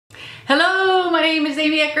Hello, my name is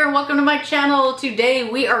Amy Ecker and welcome to my channel. Today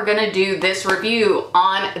we are going to do this review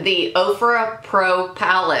on the Ofra Pro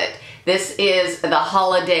palette. This is the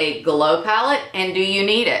Holiday Glow palette, and do you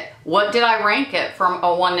need it? What did I rank it from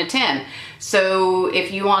a 1 to 10? So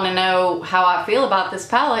if you want to know how I feel about this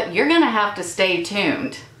palette, you're going to have to stay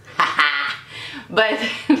tuned. But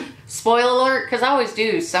spoiler alert, because I always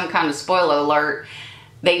do some kind of spoiler alert,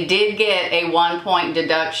 they did get a 1-point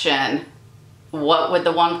deduction. What would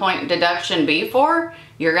the 1-point deduction be for?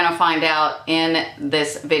 You're gonna find out in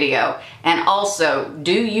this video. And also,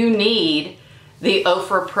 do you need the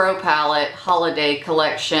Ofra Pro Palette Holiday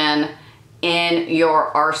Collection in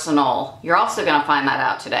your arsenal? You're also gonna find that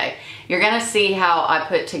out today. You're gonna see how I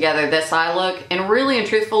put together this eye look. And really and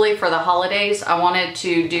truthfully, for the holidays, I wanted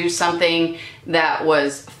to do something that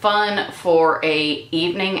was fun for a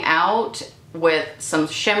evening out with some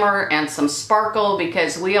shimmer and some sparkle,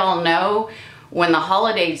 because we all know when the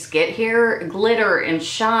holidays get here, glitter and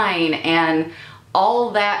shine and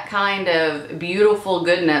all that kind of beautiful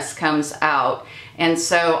goodness comes out. And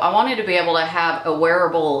so I wanted to be able to have a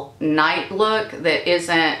wearable night look that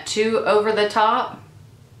isn't too over the top,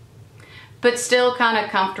 but still kind of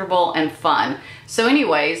comfortable and fun. So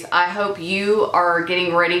anyways, I hope you are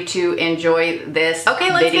getting ready to enjoy this video.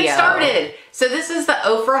 Okay, let's get started. So this is the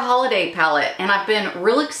Ofra Holiday Palette, and I've been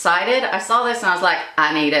real excited. I saw this and I was like,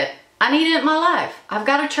 I need it. I need it in my life. I've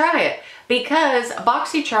got to try it, because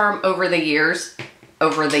BoxyCharm over the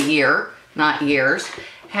year, not years,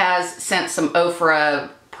 has sent some Ofra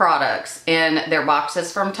products in their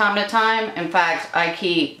boxes from time to time. In fact, I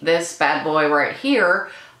keep this bad boy right here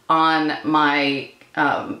on my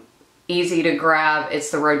easy to grab. It's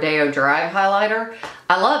the Rodeo Drive highlighter.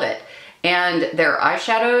 I love it. And their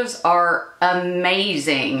eyeshadows are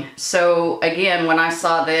amazing. So again, when I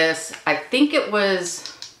saw this, I think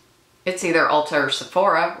it's either Ulta or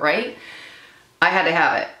Sephora, right? I had to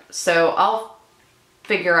have it. So I'll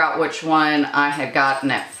figure out which one I had gotten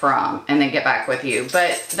it from and then get back with you.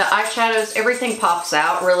 But the eyeshadows, everything pops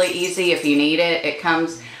out really easy if you need it. It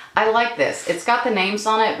comes, I like this. It's got the names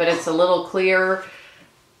on it, but it's a little clear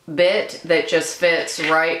bit that just fits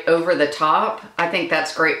right over the top. I think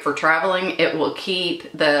that's great for traveling. It will keep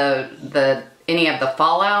any of the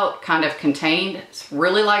fallout kind of contained. It's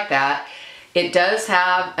really like that. It does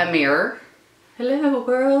have a mirror. Hello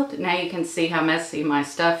world. Now you can see how messy my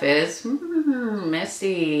stuff is.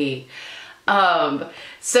 Messy.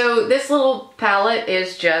 So this little palette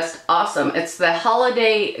is just awesome. It's the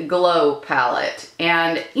Holiday Glow palette.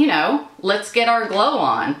 And you know, let's get our glow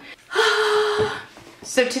on.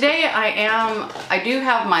 So today I do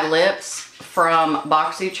have my lips from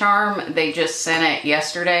BoxyCharm. They just sent it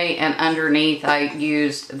yesterday, and underneath I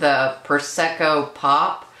used the Prosecco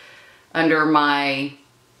Pop under my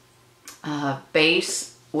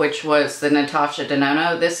base, which was the Natasha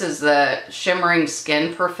Denona. This is the Shimmering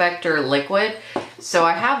Skin Perfector Liquid. So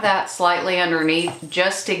I have that slightly underneath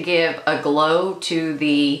just to give a glow to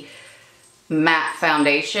the matte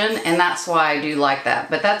foundation, and that's why I do like that.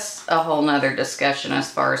 But that's a whole nother discussion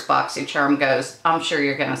as far as BoxyCharm goes. I'm sure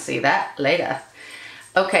you're gonna see that later.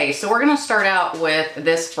 Okay, so we're gonna start out with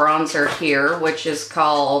this bronzer here, which is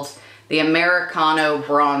called the Americano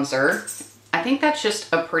Bronzer. I think that's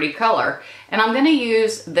just a pretty color. And I'm gonna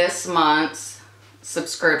use this month's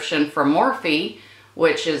subscription from Morphe,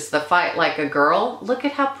 which is the Fight Like a Girl. Look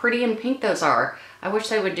at how pretty and pink those are. I wish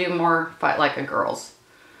they would do more Fight Like a Girls,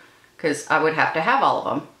 because I would have to have all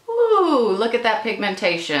of them. Ooh, look at that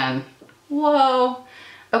pigmentation. Whoa.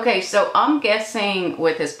 Okay, so I'm guessing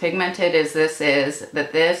with as pigmented as this is,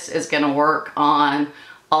 that this is gonna work on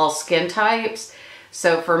all skin types.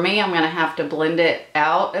 So for me, I'm gonna have to blend it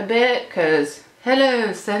out a bit, because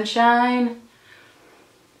hello sunshine.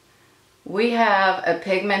 We have a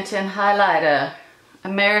pigmented highlighter,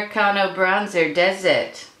 Americano Bronzer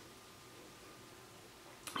Desert.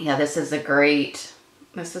 Yeah, this has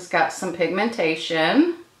got some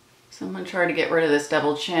pigmentation. So I'm gonna try to get rid of this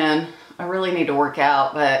double chin. I really need to work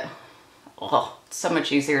out, but oh, it's so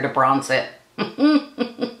much easier to bronze it.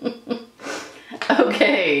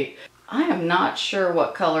 Okay. I am not sure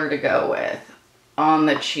what color to go with on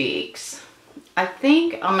the cheeks. I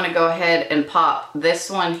think I'm gonna go ahead and pop this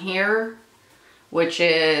one here, which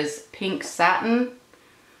is Pink Satin,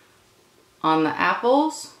 on the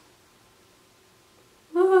apples.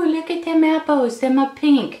 Ooh, look at them apples, them are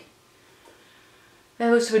pink.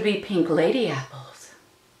 Those would be pink lady apples,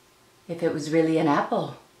 if it was really an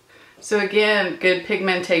apple. So again, good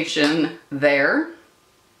pigmentation there.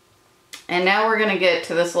 And now we're gonna get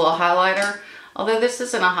to this little highlighter. Although this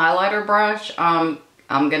isn't a highlighter brush, I'm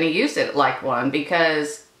gonna use it like one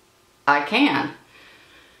because I can.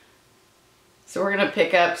 So we're gonna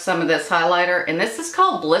pick up some of this highlighter, and this is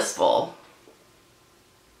called Blissful.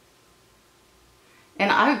 And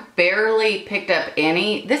I barely picked up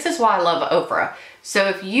any. This is why I love Ofra. So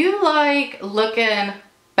if you like looking,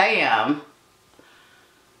 bam,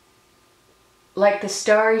 like the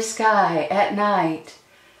starry sky at night,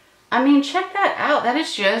 I mean, check that out. That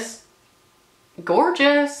is just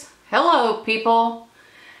gorgeous. Hello, people.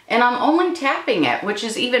 And I'm only tapping it, which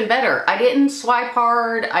is even better. I didn't swipe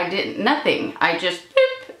hard. I didn't, nothing. I just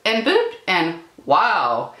boop, and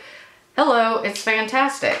wow. Hello, it's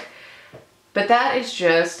fantastic. But that is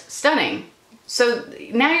just stunning. So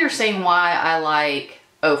now you're seeing why I like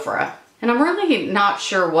Ofra. And I'm really not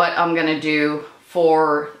sure what I'm gonna do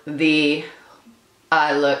for the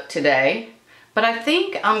eye look today. But I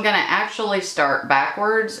think I'm gonna actually start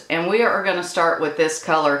backwards, and we are gonna start with this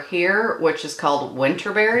color here, which is called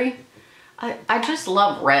Winterberry. I just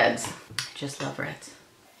love reds. I just love reds.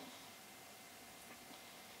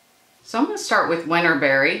 So I'm gonna start with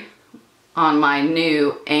Winterberry on my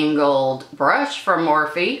new angled brush from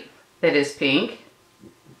Morphe that is pink.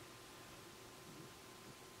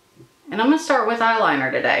 And I'm gonna start with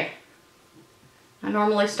eyeliner today. I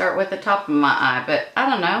normally start with the top of my eye, but I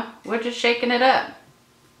don't know, we're just shaking it up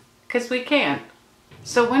because we can.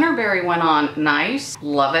 So Winterberry went on nice,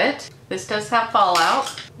 love it. This does have fallout,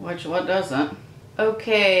 which what doesn't?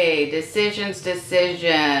 Okay, decisions.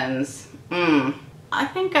 I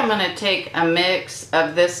think I'm gonna take a mix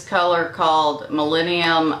of this color called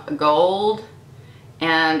Millennium Gold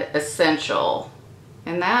and Essential.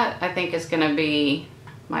 And that I think is gonna be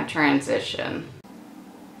my transition.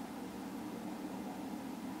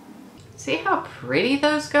 See how pretty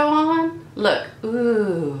those go on? Look,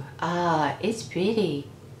 ooh, it's pretty.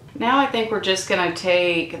 Now I think we're just gonna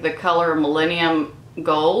take the color Millennium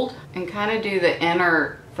Gold and kind of do the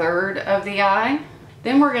inner third of the eye.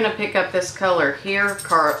 Then we're gonna pick up this color here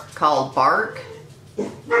called Bark.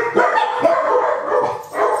 And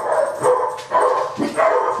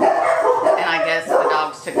I guess the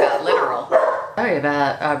dogs took that literal. Sorry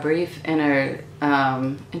about a brief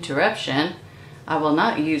interruption. I will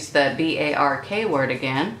not use the B-A-R-K word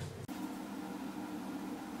again.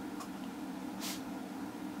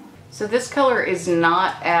 So this color is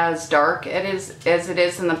not as dark as it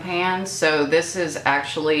is in the pan, so this is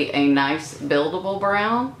actually a nice buildable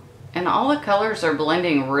brown. And all the colors are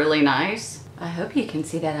blending really nice. I hope you can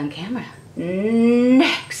see that on camera.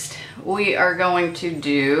 Next, we are going to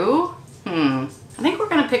do, I think we're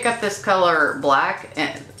gonna pick up this color Black,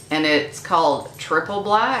 and it's called Triple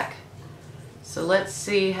Black. So let's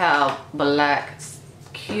see how Black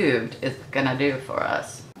Cubed is gonna do for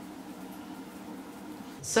us.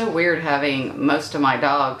 So weird having most of my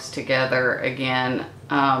dogs together again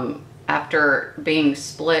after being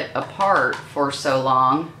split apart for so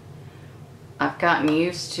long. I've gotten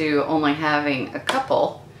used to only having a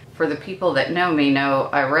couple. For the people that know me know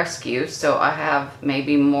I rescue, so I have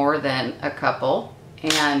maybe more than a couple.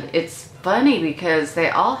 And it's funny because they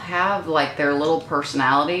all have like their little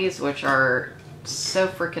personalities, which are so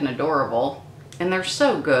freaking adorable. And they're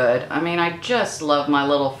so good. I mean, I just love my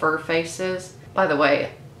little fur faces. By the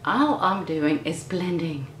way, all I'm doing is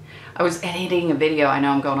blending. I was editing a video. I know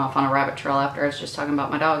I'm going off on a rabbit trail after I was just talking about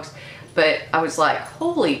my dogs. But I was like,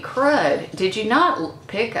 holy crud, did you not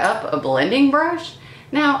pick up a blending brush?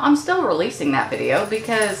 Now, I'm still releasing that video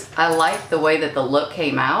because I like the way that the look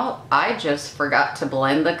came out. I just forgot to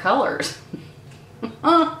blend the colors.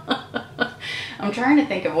 I'm trying to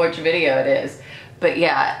think of which video it is. But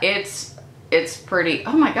yeah, it's pretty.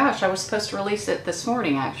 Oh my gosh, I was supposed to release it this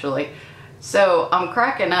morning actually. So I'm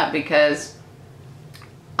cracking up because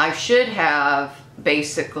I should have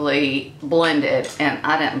basically blended and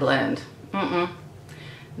I didn't blend.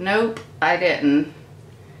 Nope, I didn't.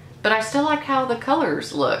 But I still like how the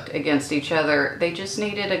colors looked against each other. They just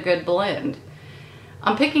needed a good blend.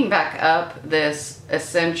 I'm picking back up this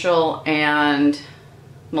Essential and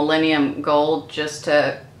Millennium Gold just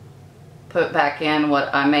to put back in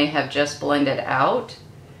what I may have just blended out.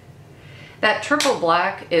 That Triple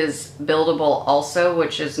Black is buildable also,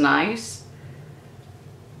 which is nice.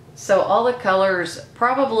 So all the colors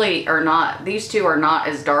probably are not, these two are not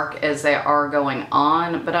as dark as they are going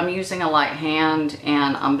on, but I'm using a light hand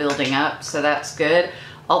and I'm building up, so that's good.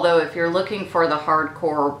 Although if you're looking for the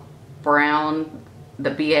hardcore brown,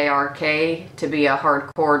 the B-A-R-K, to be a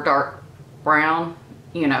hardcore dark brown,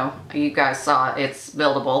 you know, you guys saw it, it's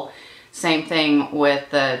buildable. Same thing with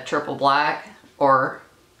the Triple Black or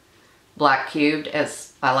Black Cubed,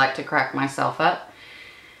 as I like to crack myself up.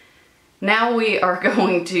 Now we are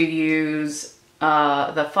going to use,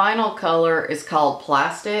 the final color is called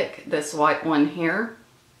Plastic, this white one here.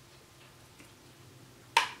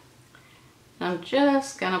 I'm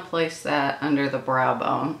just gonna place that under the brow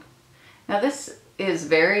bone. Now this is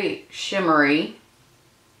very shimmery,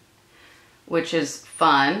 which is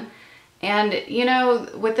fun. And you know,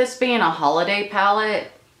 with this being a holiday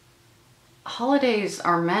palette, holidays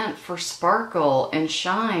are meant for sparkle and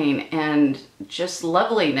shine and just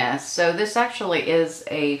loveliness. So this actually is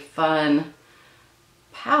a fun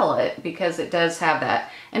palette because it does have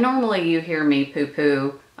that. And normally you hear me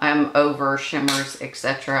poo-poo, I'm over shimmers,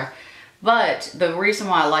 etc. But the reason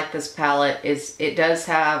why I like this palette is it does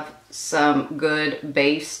have some good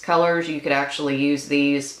base colors. You could actually use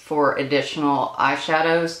these for additional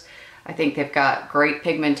eyeshadows. I think they've got great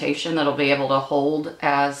pigmentation that'll be able to hold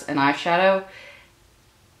as an eyeshadow.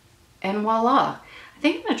 And voila. I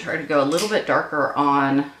think I'm going to try to go a little bit darker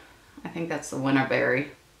on, I think that's the Winterberry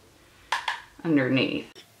underneath.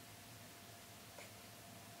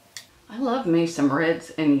 I love me some reds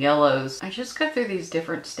and yellows. I just go through these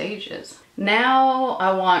different stages. Now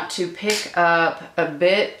I want to pick up a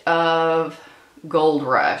bit of Gold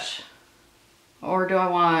Rush. Or do I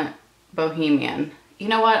want Bohemian? You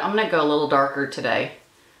know what? I'm going to go a little darker today.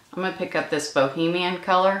 I'm going to pick up this Bohemian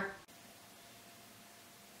color,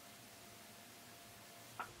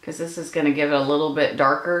 because this is going to give it a little bit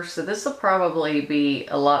darker. So this will probably be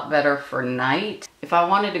a lot better for night. If I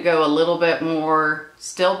wanted to go a little bit more,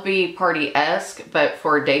 still be party-esque, but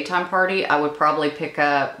for a daytime party, I would probably pick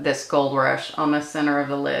up this Gold Rush on the center of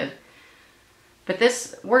the lid. But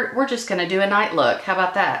this, we're just going to do a night look. How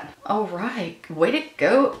about that? All right, way to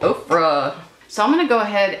go, Ofra. So I'm going to go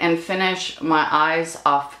ahead and finish my eyes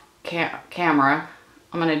off camera.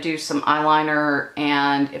 I'm going to do some eyeliner,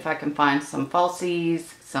 and if I can find some falsies.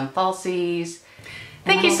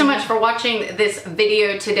 Thank you so much for watching this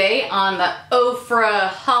video today on the Ofra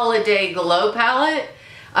Holiday Glow Palette.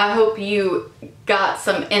 I hope you got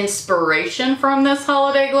some inspiration from this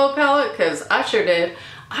Holiday Glow Palette, because I sure did.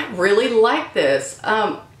 I really like this.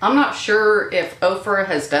 I'm not sure if Ofra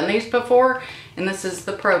has done these before, and this is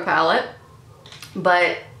the Pro Palette.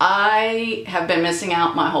 But I have been missing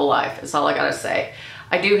out my whole life, is all I gotta say.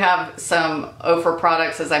 I do have some Ofra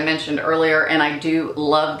products, as I mentioned earlier, and I do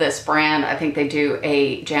love this brand. I think they do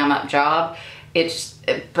a jam-up job.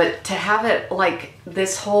 But to have it like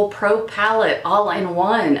this whole Pro Palette all in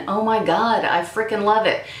one, oh my God, I freaking love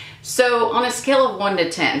it. So on a scale of 1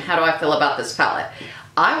 to 10, how do I feel about this palette?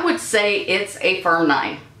 I would say it's a firm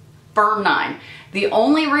 9. Firm 9. The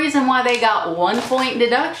only reason why they got 1 point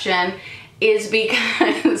deduction is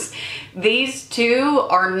because these two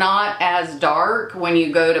are not as dark when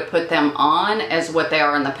you go to put them on as what they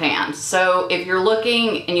are in the pan. So if you're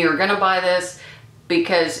looking and you're gonna buy this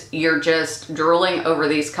because you're just drooling over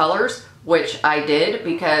these colors, which I did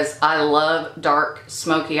because I love dark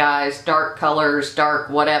smoky eyes, dark colors, dark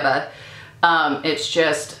whatever.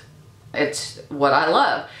 It's what I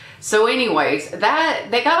love. So anyways, that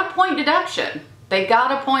they got a point deduction. They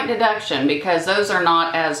got a point deduction because those are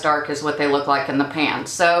not as dark as what they look like in the pan.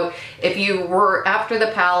 So if you were after the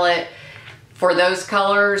palette for those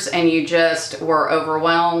colors and you just were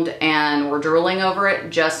overwhelmed and were drooling over it,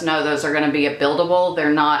 just know those are going to be a buildable.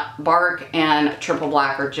 They're not bark, and triple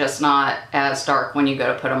black are just not as dark when you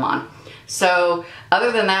go to put them on. So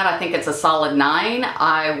other than that, I think it's a solid 9.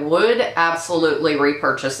 I would absolutely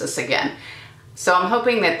repurchase this again. So I'm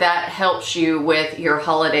hoping that that helps you with your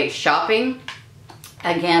holiday shopping.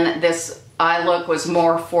 Again, this eye look was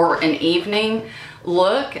more for an evening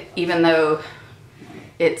look, even though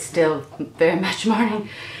it's still very much morning.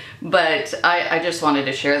 But I just wanted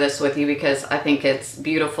to share this with you because I think it's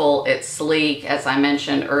beautiful, it's sleek. As I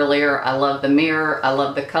mentioned earlier, I love the mirror, I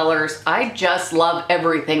love the colors. I just love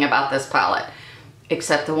everything about this palette,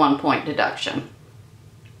 except the 1 point deduction.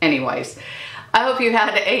 Anyways, I hope you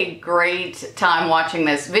had a great time watching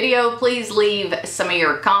this video. Please leave some of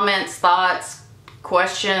your comments, thoughts,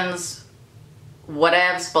 questions,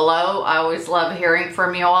 whatevs below. I always love hearing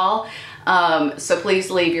from you all. So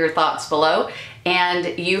please leave your thoughts below,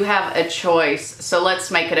 and you have a choice. So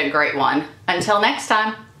let's make it a great one. Until next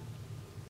time.